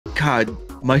God,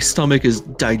 my stomach is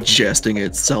digesting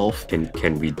itself.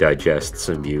 Can we digest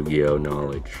some Yu-Gi-Oh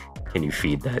knowledge? Can you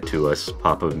feed that to us,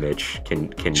 Papa Mitch? Can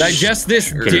digest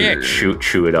this dick?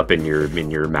 Chew it up in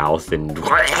your mouth and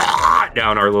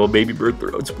down our little baby bird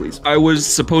throats, please. I was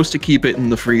supposed to keep it in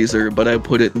the freezer, but I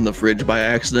put it in the fridge by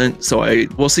accident. So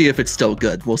we'll see if it's still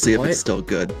good. We'll see if it's still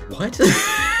good. What?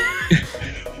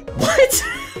 What?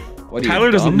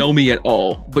 Tyler doesn't know me at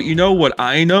all, but you know what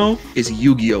I know is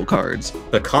Yu-Gi-Oh cards.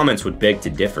 The comments would beg to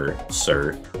differ,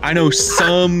 sir. I know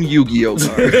some Yu-Gi-Oh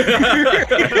cards.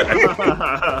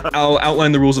 I'll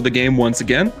outline the rules of the game once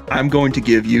again. I'm going to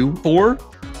give you 4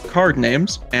 card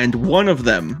names, and one of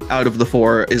them out of the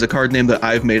 4 is a card name that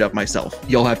I've made up myself.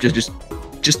 You'll have to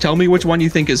just tell me which one you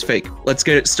think is fake. Let's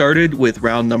get it started with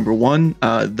round number 1.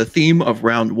 The theme of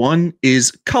round 1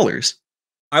 is colors.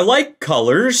 I like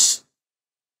colors.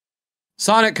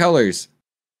 Sonic colors.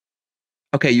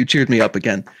 Okay, you cheered me up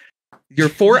again. Your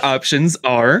 4 options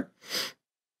are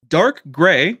dark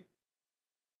gray,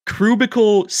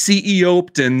 Crubical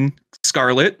Ceopton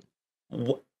Scarlet,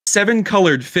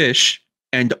 7-colored fish,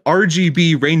 and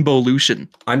RGB Rainbow Lucian.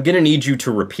 I'm gonna need you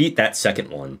to repeat that second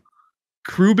one.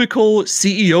 Crubical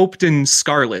Ceopton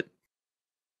Scarlet.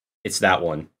 It's that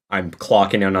one. I'm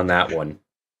clocking in on that one.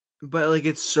 But like,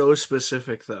 it's so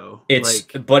specific though.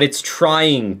 But it's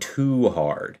trying too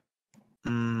hard.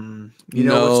 You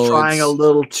know, it's trying a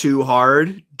little too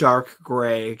hard. Dark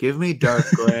gray. Give me dark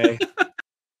gray.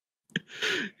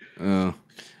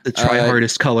 The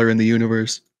try-hardest color in the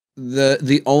universe.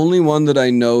 The only one that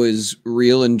I know is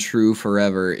real and true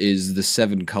forever is the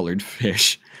 7-colored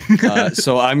fish.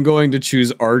 So I'm going to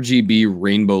choose RGB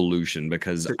Rainbow Lucian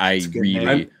because I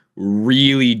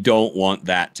really don't want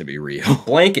that to be real.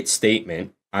 Blanket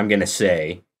statement, I'm gonna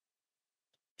say,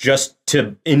 just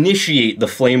to initiate the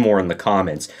flame war in the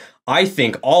comments, I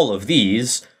think all of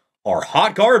these are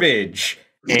hot garbage.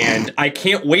 And I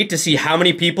can't wait to see how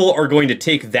many people are going to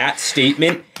take that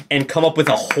statement and come up with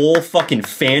a whole fucking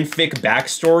fanfic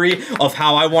backstory of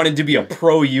how I wanted to be a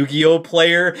pro Yu-Gi-Oh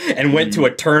player and went to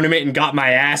a tournament and got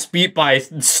my ass beat by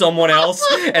someone else.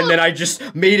 And then I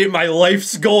just made it my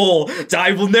life's goal to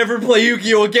I will never play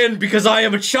Yu-Gi-Oh again because I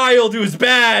am a child who's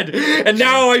bad. And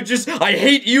now I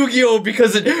hate Yu-Gi-Oh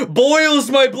because it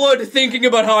boils my blood thinking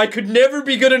about how I could never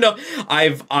be good enough.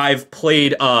 I've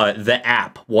played the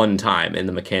app one time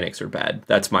and the mechanics are bad.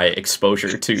 That's my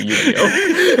exposure to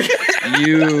Yu-Gi-Oh.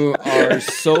 You are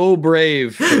so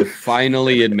brave for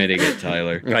finally admitting it,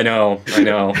 Tyler. I know.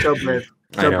 So brave.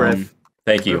 So brave.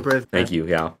 Thank you. So brave. Thank you,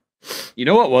 yeah. You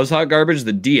know what was hot garbage?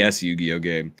 The DS Yu-Gi-Oh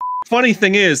game. Funny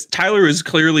thing is, Tyler is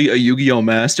clearly a Yu-Gi-Oh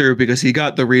master because he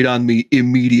got the read on me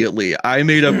immediately. I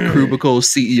made up Crubical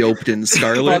Ceopton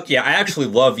Scarlet. Fuck yeah, I actually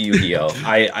love Yu-Gi-Oh.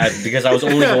 Because I was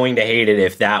only going to hate it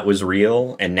if that was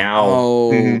real, and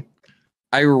now...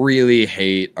 I really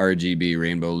hate RGB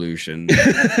Rainbow Lucian.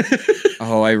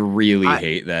 I really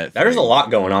hate that. There's a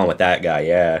lot going on with that guy,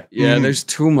 yeah. Yeah, there's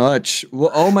too much.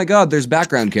 Well, oh my god, there's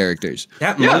background characters.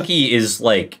 That monkey is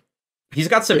like, he's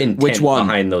got some intent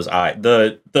behind those eyes.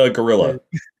 The gorilla.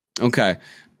 Okay.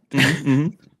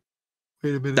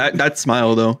 Wait a minute. That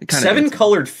smile though.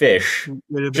 7-colored fish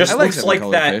just looks like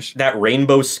that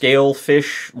rainbow scale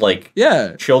fish, like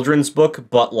children's book,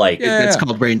 but like it's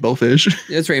called rainbow fish.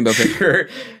 It's rainbow fish.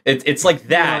 It's like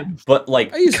that, but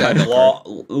like kind of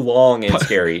long and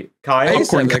scary. Kyle,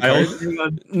 popcorn Kyle.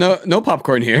 No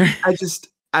popcorn here.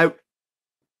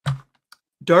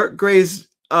 Dark gray's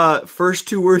first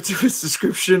 2 words of his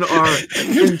description are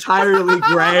entirely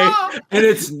gray, and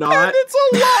it's not. And it's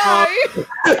a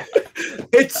lie.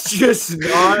 It's just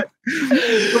not.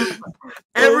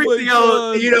 Everything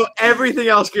else, everything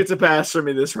else gets a pass from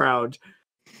me this round.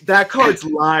 That card's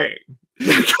lying.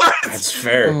 That's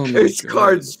fair. This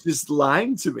card's just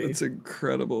lying to me. That's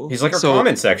incredible. He's like our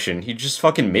comment section. He just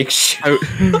fucking makes shit.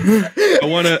 I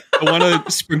wanna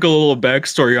sprinkle a little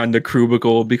backstory on the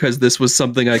Crubical because this was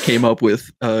something I came up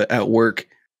with at work.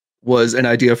 Was an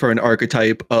idea for an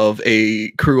archetype of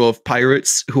a crew of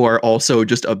pirates who are also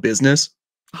just a business.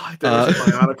 That was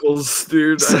Bionicles,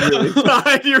 dude. I really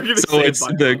thought you were gonna say it's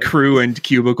the crew and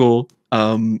Cubicle.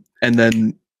 And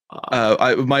then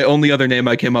my only other name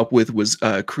I came up with was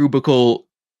Crubicle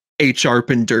H.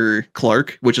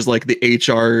 Clark, which is like the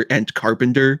HR and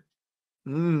Carpenter.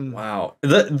 Wow.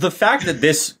 The fact that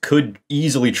this could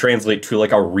easily translate to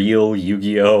like a real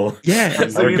Yu-Gi-Oh!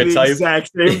 It's Archetype. the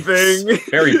exact same thing.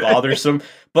 Very bothersome.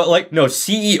 But like, no,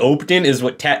 CE Optin is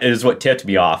what tipped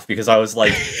me off because I was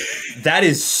like, that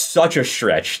is such a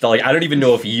stretch. Like, I don't even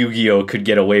know if Yu-Gi-Oh! Could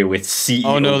get away with CE.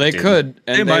 Oh no, they could,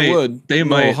 and they would. They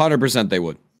might. 100% they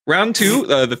would. Round 2,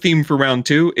 the theme for round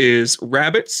 2 is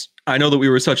rabbits, I know that we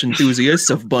were such enthusiasts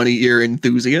of bunny ear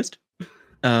enthusiast.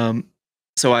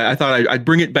 So I thought I'd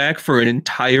bring it back for an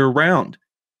entire round.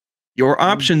 Your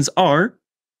options are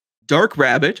Dark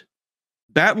Rabbit,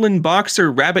 Batlin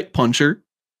Boxer Rabbit Puncher,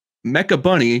 Mecha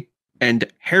Bunny, and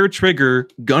Hair Trigger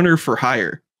Gunner for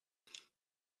Hire.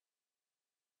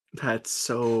 That's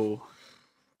so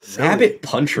Rabbit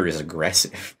Puncher is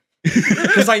aggressive.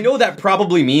 Because I know that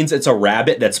probably means it's a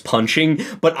rabbit that's punching,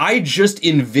 but I just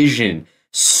envision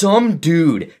some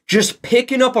dude just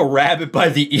picking up a rabbit by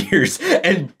the ears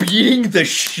and beating the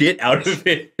shit out of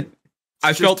it.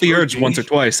 I felt the urge once or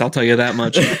twice, I'll tell you that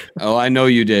much. Oh, I know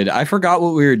you did. I forgot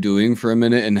what we were doing for a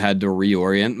minute and had to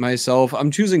reorient myself.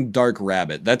 I'm choosing Dark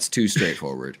Rabbit. That's too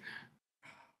straightforward.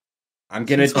 I'm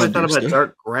gonna. I thought about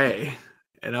Dark Gray,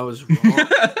 and I was wrong.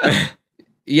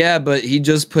 Yeah, but he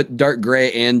just put Dark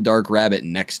Gray and Dark Rabbit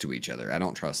next to each other. I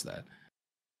don't trust that.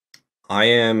 I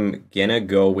am gonna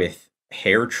go with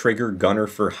Hair Trigger Gunner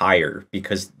for Hire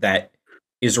because that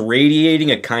is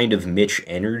radiating a kind of Mitch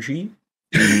energy.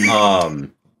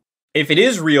 If it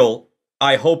is real,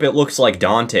 I hope it looks like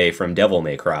Dante from Devil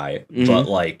May Cry. But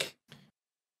like,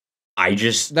 I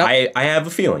have a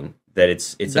feeling that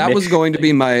it's that was going to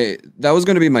be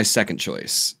my second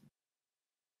choice.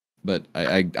 But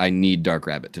I need Dark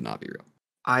Rabbit to not be real.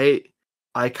 I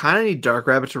kind of need Dark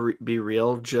Rabbit to be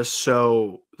real, just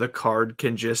so the card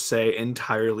can just say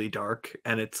entirely dark,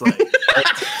 and it's like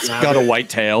it's got a white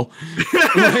tail.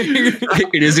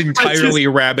 It is entirely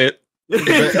rabbit.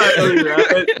 Entirely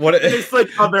rabbit. It's like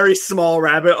a very small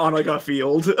rabbit on like a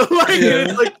field.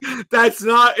 It's like that's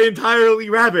not entirely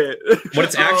rabbit. What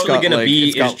it's actually going to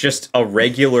be is just a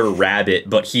regular rabbit,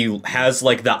 but he has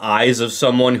like the eyes of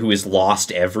someone who has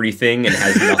lost everything and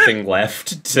has nothing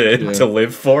left to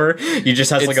live for. He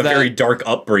just has like a very dark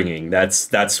upbringing. That's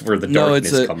where the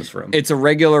darkness comes from. It's a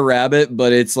regular rabbit,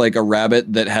 but it's like a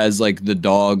rabbit that has like the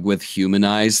dog with human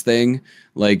eyes thing.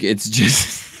 Like it's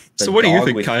just. So what do you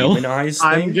think, Kyle? I'm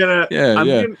gonna go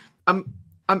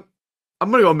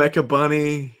Mecha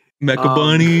Bunny. Mecha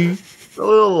Bunny.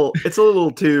 It's a little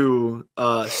too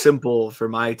simple for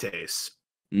my taste.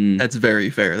 That's very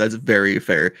fair. That's very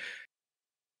fair.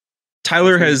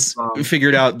 Tyler has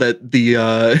figured out that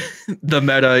the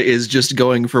meta is just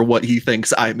going for what he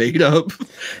thinks I made up,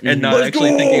 and not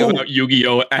actually thinking about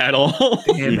Yu-Gi-Oh at all.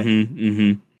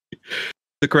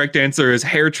 The correct answer is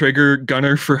Hair Trigger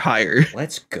Gunner for Hire.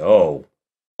 Let's go.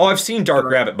 Oh, I've seen Dark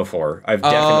Rabbit before. I've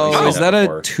definitely seen is that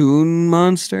a Toon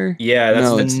Monster? Yeah,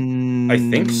 that's I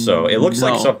think so. It looks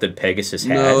like something Pegasus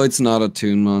had. No, it's not a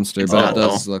Toon Monster, but it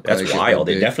does look like that's wild.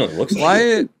 It definitely looks like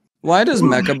it. Why does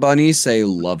Mecha Bunny say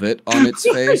 "love it" on its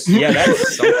face? Yeah,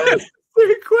 that's something.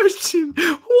 Good question.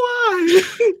 Why?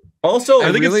 Also,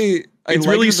 I think it's like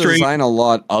really the strange. Design a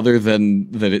lot other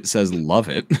than that it says "love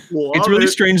it." It's really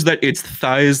strange that its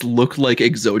thighs look like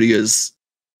Exodia's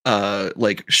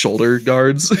like shoulder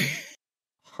guards.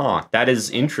 Huh, that is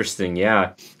interesting.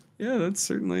 Yeah, that's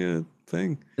certainly a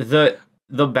thing. The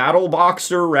Battle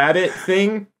Boxer rabbit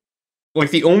thing,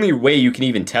 like the only way you can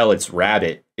even tell it's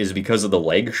rabbit is because of the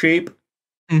leg shape.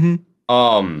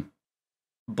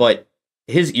 But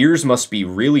his ears must be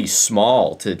really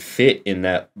small to fit in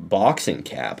that boxing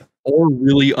cap. Or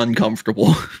really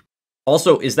uncomfortable.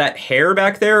 Also, is that hair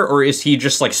back there, or is he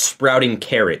just like sprouting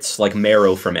carrots like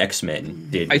Marrow from X-Men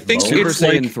did? I think it's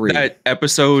like that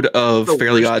episode of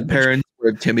Fairly Odd Parents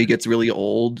where Timmy gets really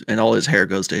old and all his hair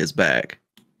goes to his back.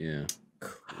 Yeah.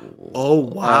 Cool. Oh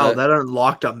wow, that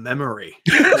unlocked a memory.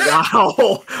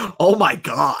 Wow. Oh my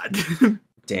god.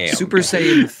 Damn. Super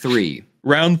Saiyan 3.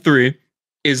 Round 3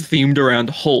 is themed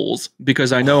around holes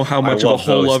because I know how much of a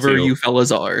hole lover you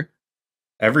fellas are.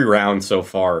 Every round so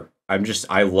far,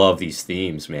 I love these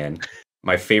themes, man.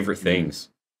 My favorite things.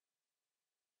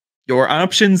 Your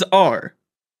options are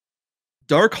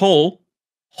Dark Hole,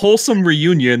 Wholesome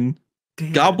Reunion,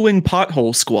 Goblin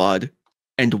Pothole Squad,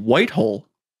 and White Hole.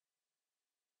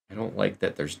 I don't like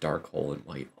that there's Dark Hole and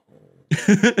White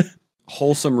Hole.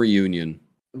 Wholesome Reunion.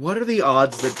 What are the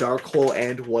odds that Dark Hole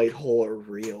and White Hole are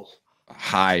real?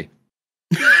 High.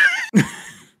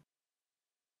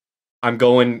 I'm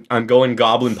going Goblin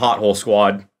Pothole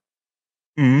Squad.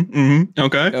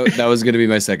 Okay. That was going to be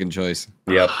my second choice.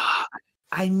 Yep.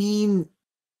 I mean,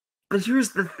 but here's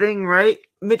the thing, right?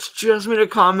 Mitch just made a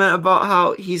comment about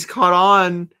how he's caught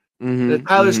on, that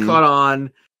Tyler's caught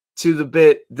on to the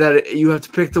bit that you have to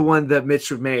pick the one that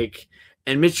Mitch would make.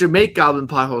 And Mitch would make Goblin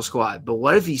Pothole Squad. But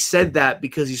what if he said that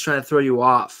because he's trying to throw you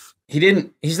off?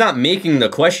 He's not making the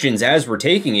questions as we're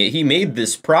taking it. He made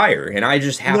this prior, and I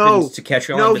just happened to catch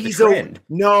on to the trend.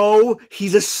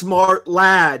 He's a smart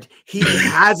lad. He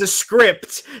has a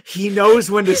script. He knows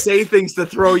when to say things to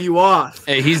throw you off.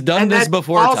 Hey, he's done this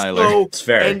before, Tyler. It's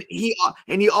fair. And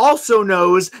he also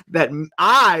knows that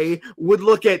I would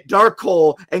look at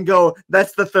Darkhole and go,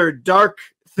 "That's the third dark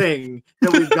thing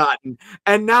that we've gotten."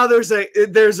 And now there's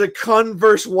a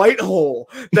converse white hole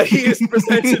that he has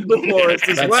presented before us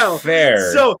as well.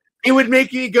 Fair. So it would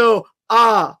make me go,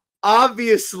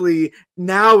 obviously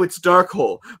now it's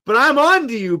Darkhole, but I'm on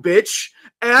to you, bitch.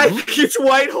 And I think it's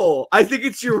white hole. I think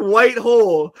it's your white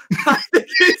hole. I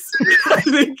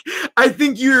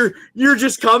think you're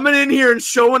just coming in here and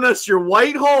showing us your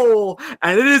white hole,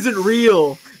 and it isn't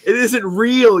real. It isn't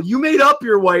real. You made up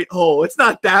your white hole. It's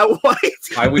not that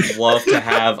white. I would love to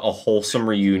have a wholesome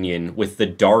reunion with the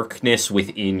darkness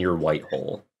within your white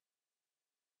hole.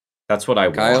 That's what I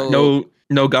want.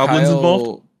 No goblins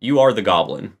involved? You are the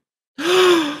goblin.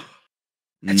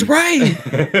 That's right.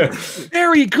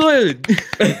 Very good.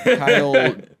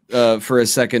 Kyle, for a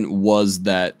second, was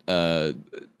that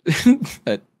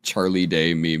that Charlie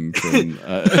Day meme from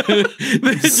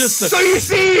So you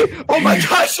see, oh my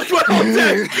gosh, so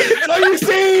you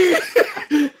see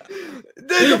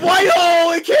the white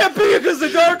hole, it can't be because the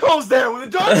dark hole's there. When the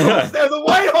dark hole's there, the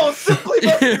white hole simply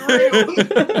must be real.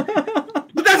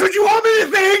 But that's what you want me to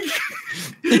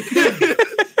think.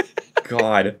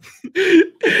 God.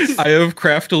 I have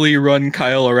craftily run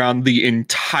Kyle around the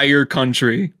entire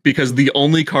country because the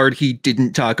only card he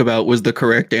didn't talk about was the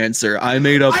correct answer. I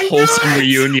made a wholesome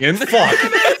reunion. Fuck.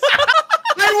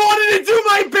 I wanted to do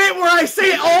my bit where I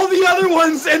say all the other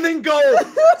ones and then go,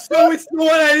 so it's the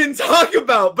one I didn't talk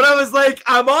about. But I was like,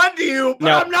 I'm on to you,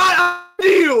 but I'm not on to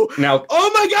you. Now,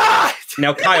 oh my God.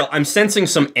 Now, Kyle, I'm sensing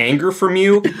some anger from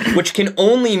you, which can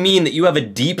only mean that you have a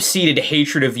deep-seated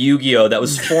hatred of Yu-Gi-Oh! That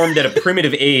was formed at a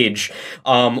primitive age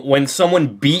when someone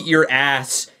beat your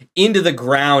ass into the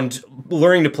ground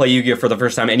learning to play Yu-Gi-Oh! For the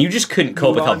first time, and you just couldn't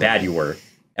cope with how bad you were.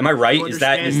 Am I right? Is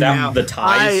that the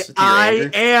ties to your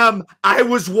anger? I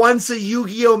was once a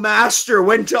Yu-Gi-Oh! Master,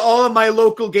 went to all of my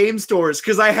local game stores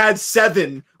because I had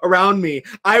 7 around me.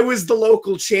 I was the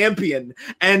local champion.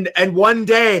 And one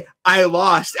day I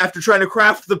lost after trying to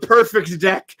craft the perfect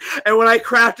deck. And when I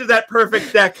crafted that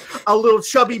perfect deck, a little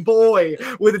chubby boy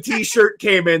with a t-shirt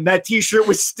came in. That t-shirt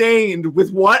was stained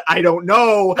with what? I don't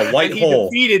know. A white hole.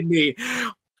 He defeated me.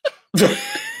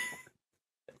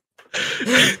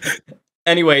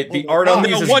 Anyway, the art on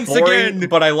these is boring,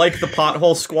 but I like the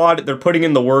pothole squad. They're putting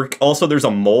in the work. Also, there's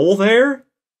a mole there.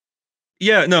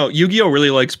 Yeah, no, Yu-Gi-Oh! Really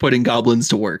likes putting goblins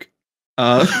to work.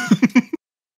 I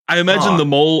imagine the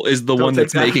mole is the one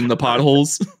that's making the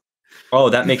potholes. Oh,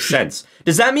 that makes sense.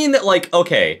 Does that mean that, like,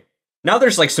 okay, now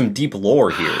there's, like, some deep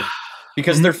lore here?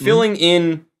 Because they're filling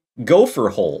in gopher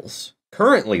holes.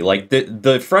 Currently, like,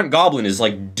 the front goblin is,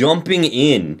 like, dumping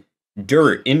in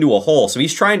dirt into a hole. So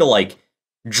he's trying to, like,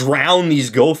 drown these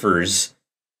gophers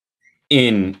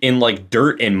in like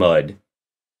dirt and mud.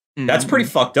 That's pretty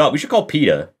fucked up. We should call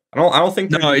PETA. I don't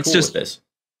think they're it's cool just with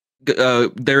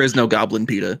this. There is no goblin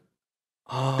PETA.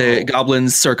 The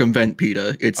goblins circumvent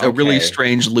PETA. It's a really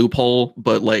strange loophole,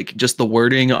 but like just the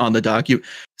wording on the document.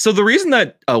 So the reason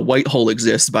that a white hole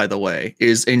exists, by the way,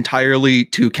 is entirely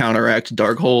to counteract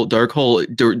dark hole. Dark hole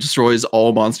destroys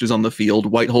all monsters on the field.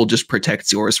 White hole just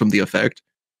protects yours from the effect.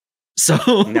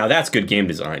 So now that's good game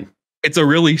design. It's a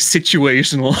really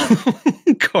situational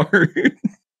card.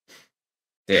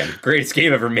 Damn, greatest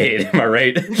game ever made. Am I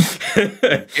right?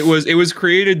 It was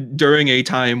created during a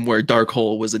time where Dark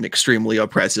Hole was an extremely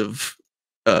oppressive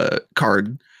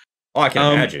card. Oh, I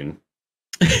can imagine.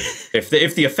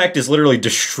 If the effect is literally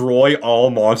destroy all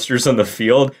monsters on the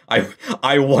field,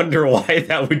 I wonder why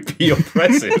that would be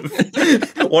oppressive.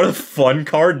 What a fun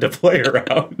card to play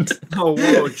around. Oh,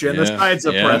 whoa, genocide's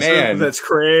oppressive. Man. That's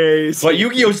crazy. But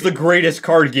Yu-Gi-Oh's the greatest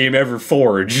card game ever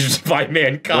forged by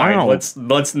mankind. Wow.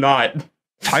 Let's not.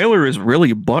 Tyler is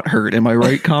really butthurt. Am I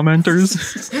right,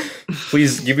 commenters?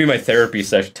 Please give me my therapy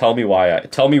session. Tell me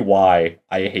why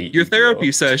I hate your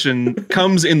therapy session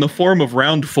comes in the form of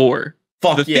round 4.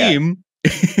 The theme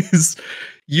is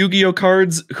Yu-Gi-Oh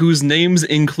cards whose names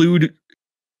include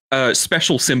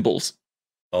special symbols.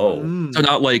 Oh. So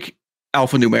not like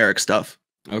alphanumeric stuff.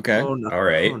 Okay. Oh, no. All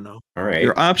right. Oh, no. All right.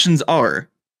 Your options are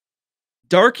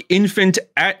Dark Infant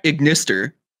at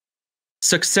Ignister,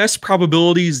 Success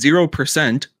Probability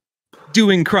 0%,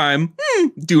 Doing Crime,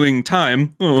 Doing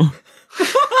Time,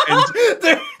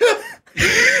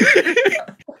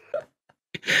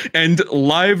 and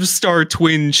Live Star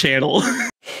Twin Channel.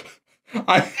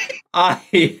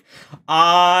 I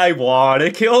want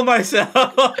to kill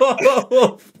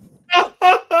myself.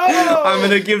 I'm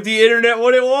gonna give the internet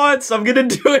what it wants. I'm gonna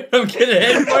do it. I'm gonna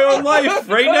end my own life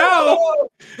right now.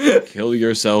 Kill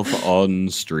yourself on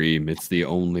stream. It's the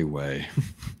only way.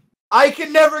 I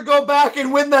can never go back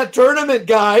and win that tournament,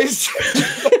 guys.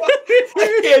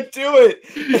 I can't do it.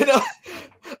 And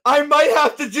I might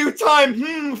have to do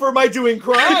time for my doing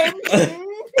crime.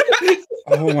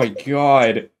 Oh my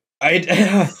god.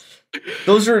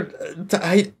 Those are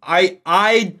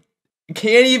I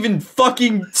can't even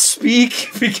fucking speak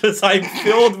because I'm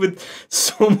filled with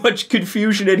so much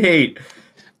confusion and hate.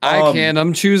 I can't.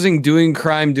 I'm choosing doing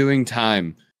crime, doing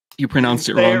time. You pronounced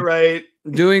it wrong. Right.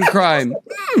 Doing crime,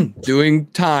 doing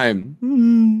time.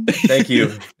 Thank you.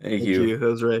 Thank you. That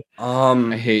was right.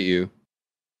 I hate you.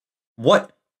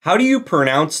 What? How do you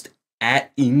pronounce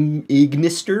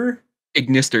Ignister?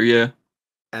 Ignister, yeah.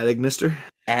 Adignister?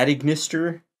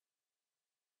 Adignister?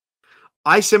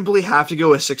 I simply have to go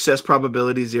with success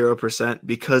probability 0%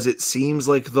 because it seems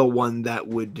like the one that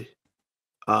would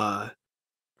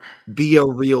be a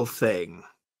real thing.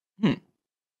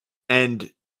 And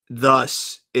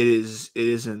thus it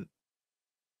isn't.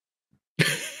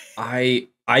 I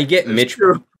get Mitch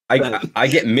I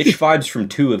get Mitch vibes from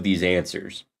two of these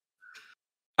answers.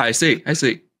 I see.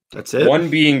 That's it. One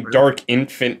being Dark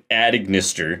Infant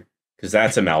Adignister, because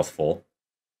that's a mouthful.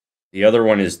 The other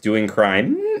one is doing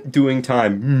crime, doing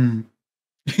time.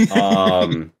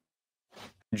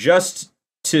 Just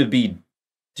to be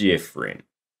different,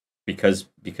 because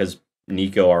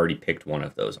Nico already picked one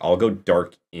of those. I'll go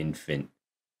Dark Infant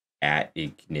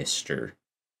Adignister.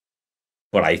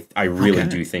 But I really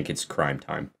do think it's crime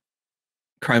time.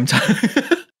 Crime time.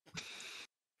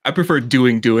 I prefer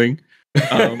doing.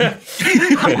 I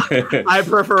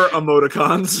prefer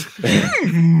emoticons.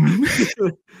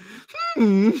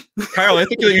 Kyle, I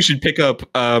think that you should pick up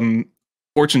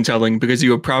fortune telling because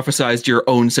you have prophesized your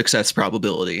own success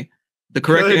probability. The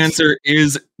correct answer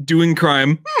is doing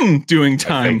crime, doing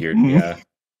time. I figured, yeah.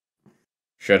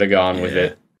 Should have gone with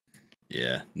it.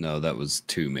 Yeah, no, that was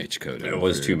too much code. It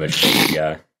was too much,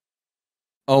 yeah.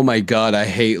 Oh my god, I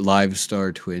hate Live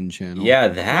Star Twin Channel. Yeah,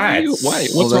 that's... Why?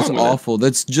 Well, What's that's wrong with awful.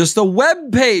 That's just a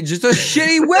web page. It's a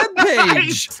shitty web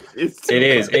page. It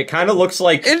is. It kind of looks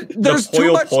like there's the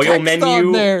too much Poyo text menu,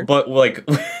 on there. but like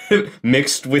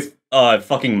mixed with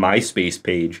fucking MySpace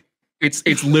page.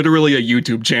 It's literally a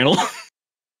YouTube channel.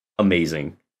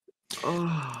 Amazing.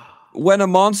 When a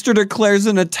monster declares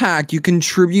an attack, you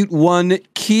contribute one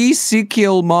key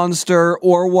Sikiel monster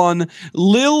or one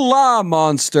Lil La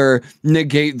monster.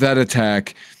 Negate that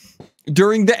attack.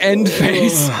 During the end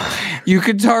phase, you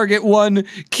can target one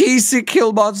key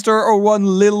Sikiel monster or one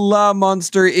Lil La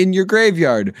monster in your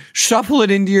graveyard. Shuffle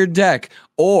it into your deck.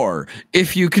 Or,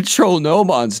 if you control no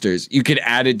monsters, you can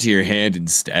add it to your hand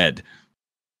instead.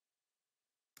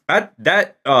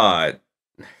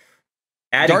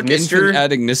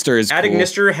 Adignister is cool.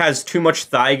 Adignister has too much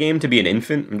thigh game to be an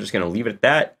infant. I'm just gonna leave it at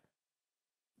that.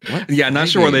 What? Yeah, not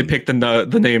sure why they picked the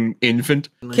name infant.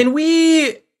 Can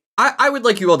we... I would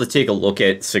like you all to take a look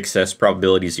at success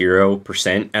probability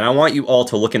 0%, and I want you all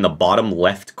to look in the bottom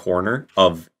left corner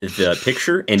of the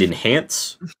picture and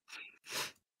enhance.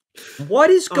 What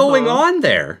is going on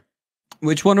there?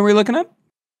 Which one are we looking at?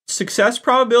 Success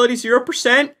probability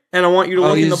 0%, and I want you to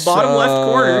look in the bottom left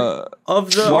corner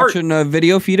of the watching a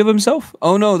video feed of himself.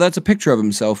 Oh no, that's a picture of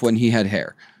himself when he had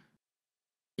hair.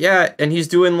 Yeah, and he's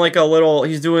doing like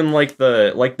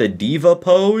the diva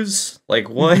pose. Like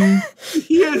what?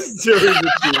 He is doing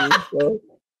the diva pose.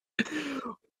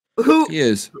 He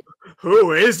is.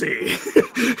 Who is he?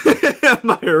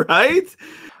 Am I right?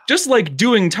 Just like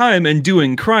doing time and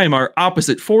doing crime are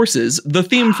opposite forces, the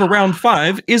theme for round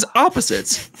 5 is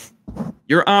opposites.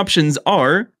 Your options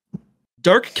are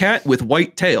Dark Cat with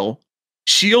White Tail,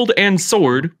 Shield and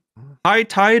Sword, High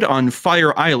Tide on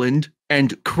Fire Island,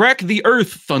 and Crack the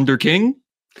Earth, Thunder King.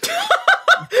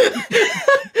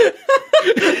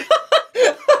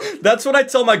 That's what I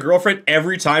tell my girlfriend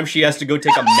every time she has to go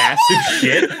take a massive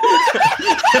shit.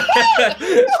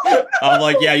 I'm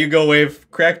like, yeah, you go wave.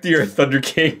 Crack the Earth, Thunder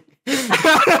King.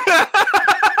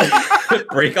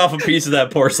 Break off a piece of that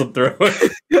porcelain throne.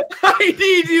 I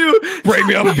need you. Break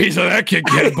me off a piece of that Kit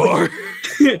Kat bar.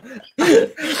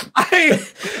 I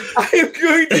am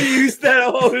going to use that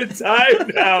all the time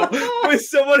now. When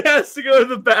someone has to go to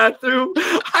the bathroom,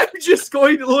 I'm just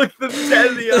going to look them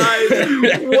dead in the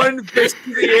eyes, one fist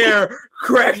in the air,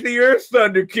 crack the Earth,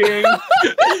 Thunder King.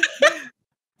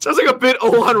 Sounds like a bit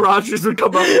Owen Rogers would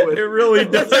come up with. It really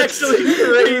does. That's actually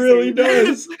crazy. It really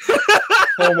does.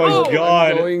 Oh my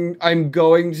god. I'm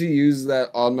going to use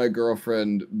that on my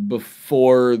girlfriend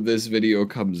before this video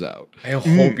comes out. I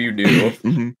hope you do.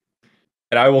 And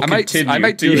I will continue. I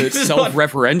might do it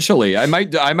self-referentially.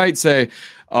 I might say,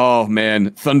 "Oh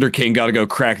man, Thunder King got to go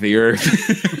crack the earth."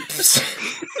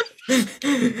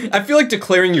 I feel like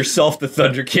declaring yourself the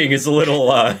Thunder King is a little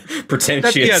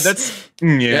pretentious.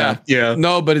 Yeah.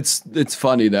 No, but it's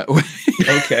funny that way.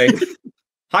 Okay.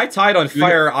 High tide on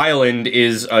Fire Island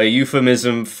is a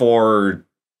euphemism for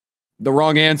the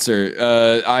wrong answer.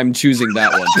 I'm choosing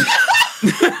that one.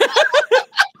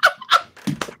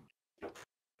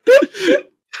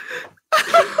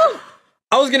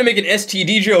 I was gonna make an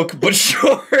STD joke, but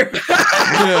sure.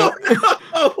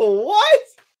 What?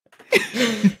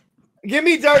 Give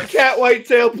me Dark Cat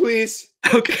Whitetail, please.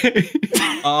 Okay.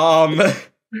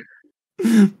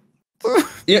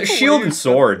 Yeah, Shield and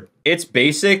Sword. It's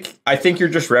basic. I think you're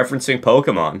just referencing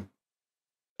Pokemon.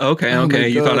 Okay.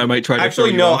 You thought I might try to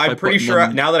actually no. I'm pretty sure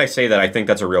now that I say that, I think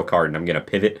that's a real card, and I'm gonna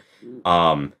pivot.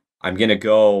 I'm gonna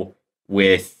go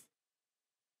with.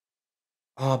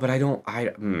 Oh, but I don't.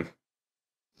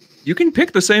 You can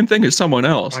pick the same thing as someone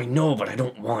else. I know, but I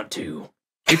don't want to.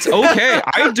 It's okay.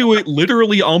 I do it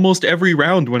literally almost every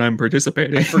round when I'm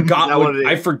participating. I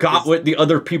forgot what the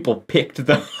other people picked,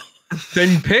 though.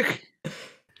 Then pick.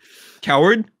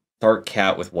 Coward? Dark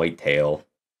Cat with white tail.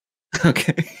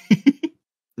 Okay.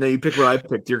 No, you pick what I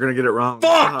picked. You're going to get it wrong.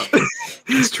 Fuck!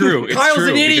 It's true. It's Kyle's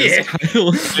true, an idiot!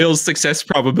 Kyle's success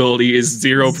probability is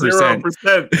 0%.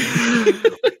 0%.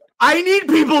 I need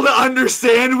people to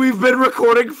understand we've been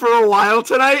recording for a while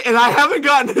tonight, and I haven't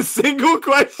gotten a single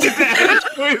question to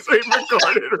ask we've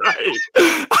recorded right.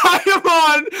 I am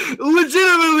on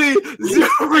legitimately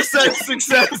 0%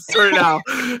 success right now.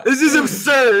 This is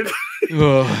absurd.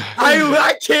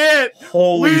 I can't.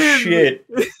 Holy shit.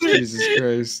 Jesus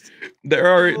Christ.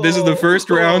 This is the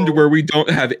first round where we don't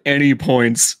have any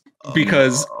points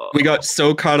because we got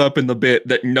so caught up in the bit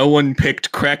that no one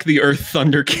picked Crack the Earth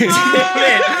Thunder King.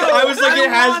 I was like, it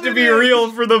has to be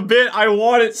real for the bit. I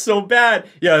want it so bad.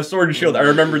 Yeah, Sword and Shield. I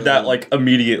remembered that like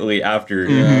immediately after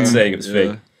saying it was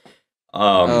fake.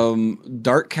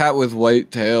 Dark Cat with white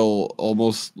tail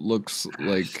almost looks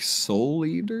like Soul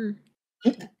Eater.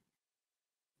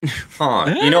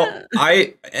 Huh. You know,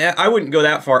 I wouldn't go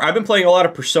that far. I've been playing a lot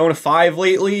of Persona 5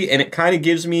 lately, and it kind of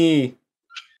gives me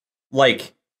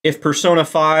like if Persona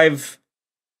 5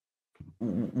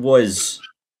 was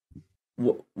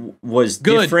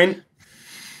good. Different.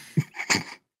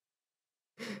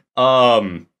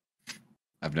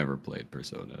 I've never played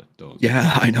Persona. Don't.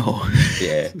 Yeah, I know.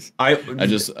 Yeah,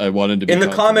 I wanted to. Be in the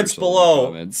comments below,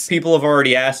 comments. People have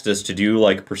already asked us to do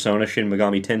like Persona Shin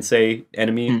Megami Tensei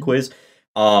enemy quiz.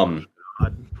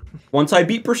 Once I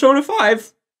beat Persona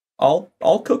 5, I'll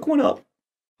cook one up.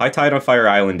 High Tide on Fire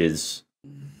Island is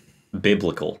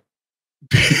biblical.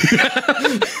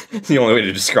 It's the only way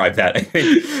to describe that, I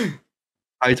think.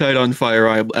 High Tide on Fire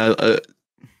Island.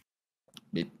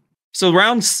 So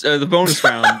rounds, the bonus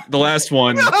round, the last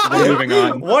one. We're moving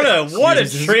on. What a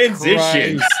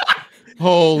transition! Christ.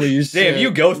 Holy shit! Damn, you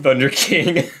go Thunder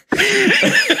King.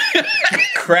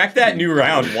 Crack that new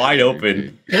round wide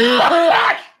open.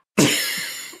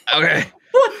 Okay,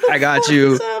 I got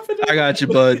you. I got you,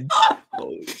 bud.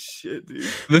 Holy shit, dude!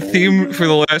 The theme for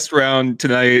the last round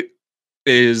tonight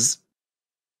is.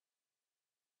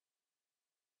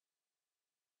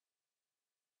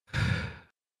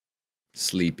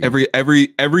 Sleepy.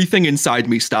 Everything inside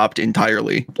me stopped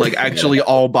entirely. Like actually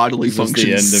all bodily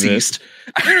functions ceased.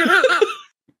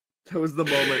 That was the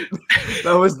moment.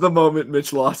 That was the moment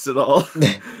Mitch lost it all.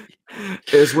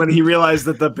 Is when he realized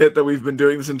that the bit that we've been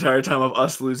doing this entire time of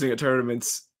us losing at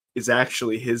tournaments is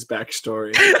actually his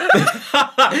backstory.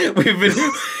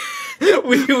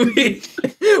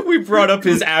 We brought up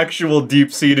his actual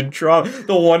deep-seated trauma.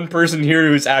 The one person here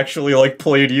who's actually like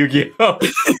played Yu-Gi-Oh.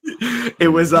 It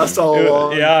was us all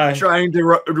along, trying to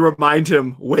remind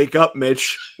him, "Wake up,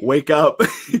 Mitch! Wake up!"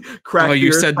 Crack. Oh,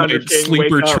 you said my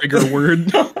sleeper trigger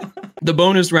word. The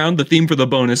bonus round. The theme for the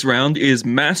bonus round is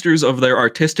masters of their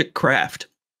artistic craft.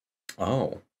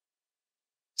 Oh,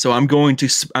 so I'm going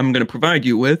to provide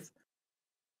you with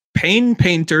Pain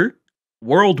Painter,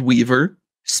 World Weaver,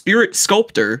 Spirit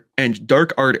Sculptor, and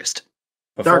Dark Artist.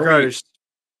 Artist.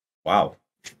 Wow.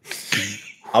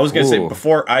 I was going to say,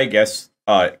 before I guess,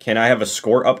 can I have a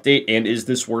score update, and is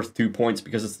this worth 2 points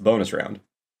because it's the bonus round?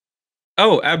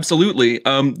 Oh, absolutely.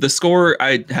 The score,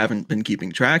 I haven't been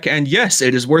keeping track, and yes,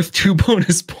 it is worth 2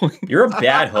 bonus points. You're a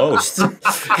bad host.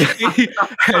 I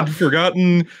had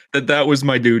forgotten that was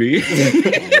my duty.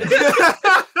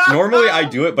 Normally I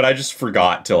do it, but I just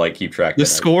forgot to like keep track. The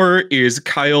score is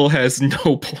Kyle has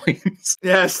no points.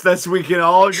 Yes, we can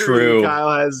all agree. True.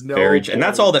 Kyle has no points. And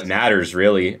that's all that matters,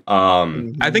 really.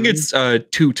 I think it's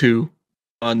 2-2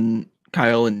 on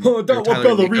Kyle and that one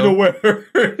ballerina wear.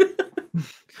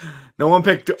 No one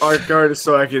picked Art Artist,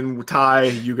 so I can tie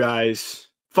you guys.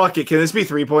 Fuck it. Can this be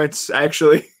 3 points,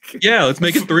 actually? Yeah, let's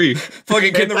make it 3. Fuck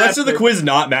it. Can the rest of the quiz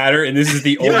not matter? And this is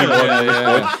the only one.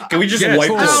 Yeah. Can we just wipe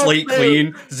the slate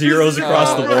clean? Zeros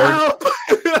across the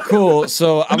board. Cool.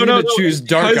 So I'm going to choose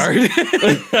Dark Artist.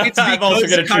 I'm also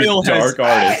going to choose Dark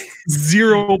Artist.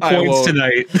 0 points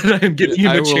tonight. That I'm giving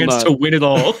him a chance to win it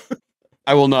all.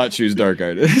 I will not choose Dark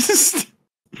Artist.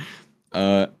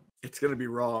 It's gonna be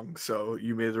wrong, so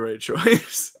you made the right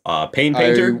choice. Pain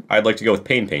Painter? I'd like to go with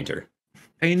Pain Painter.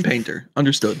 Pain Painter.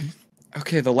 Understood.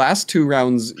 Okay, the last 2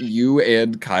 rounds, you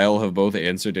and Kyle have both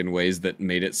answered in ways that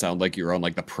made it sound like you're on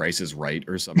like The Price is Right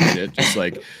or some shit. Just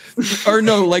like, or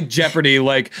no, like Jeopardy.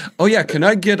 Like, oh yeah, can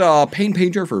I get a Pain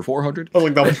Painter for 400? Oh,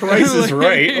 like The Price is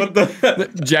Right. What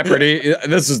the Jeopardy.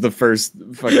 This is the first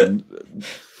fucking.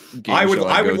 I would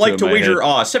like to wager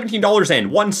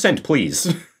 $17.01,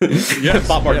 please. Yes,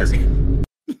 Bob Barker.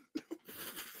 Yes.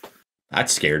 That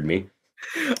scared me.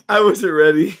 I wasn't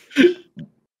ready.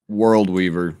 World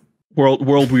Weaver.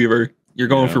 World Weaver. You're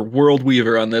going for World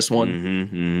Weaver on this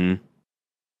one.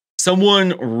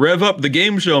 Someone rev up the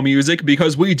game show music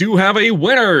because we do have a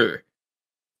winner.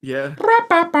 Yeah.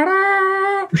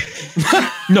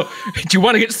 No, do you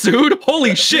want to get sued?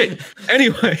 Holy shit.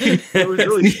 Anyway. It was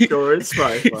really short. It's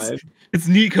fine. It's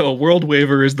Nico. World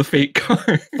Weaver is the fake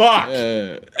card. Fuck.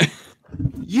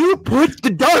 You put the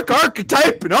dark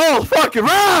archetype in all fucking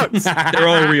rounds. They're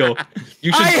all real.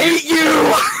 I hate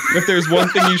you. If there's one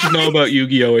thing you should know about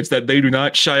Yu-Gi-Oh, it's that they do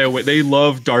not shy away. They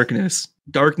love darkness.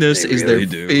 Darkness is their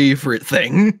favorite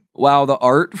thing. Wow, the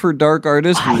art for Dark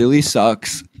Artist really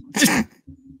sucks.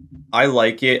 I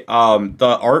like it.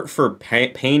 The art for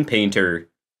Pain Painter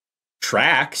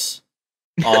tracks.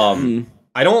 I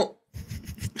don't.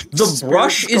 The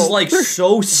brush is like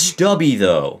so stubby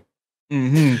though.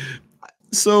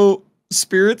 So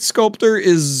Spirit Sculptor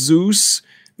is Zeus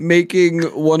making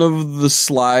one of the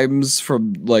slimes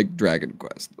from like Dragon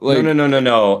Quest. Like,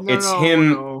 No. It's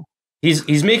him. No.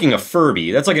 He's making a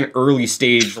Furby. That's like an early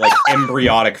stage like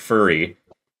embryonic furry.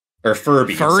 Or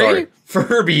Furby. Furry? Sorry.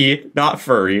 Furby, not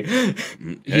furry.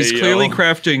 He's clearly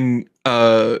crafting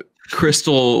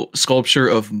crystal sculpture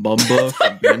of Mamba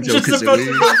from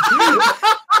Banjo-Kazooie.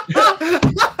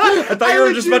 I thought you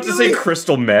were just about to say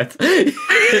crystal meth.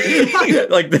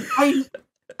 Like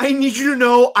I need you to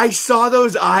know, I saw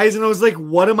those eyes and I was like,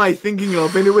 what am I thinking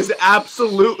of? And it was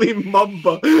absolutely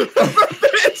Mamba from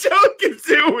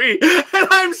Banjo-Kazooie. And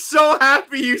I'm so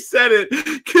happy you said it,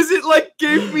 because it like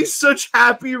gave me such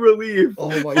happy relief.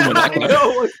 Oh my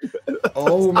god.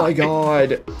 Oh my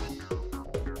god.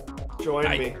 Join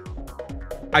me.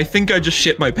 I think I just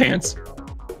shit my pants.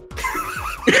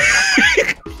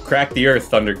 Crack the earth,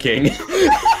 Thunder King.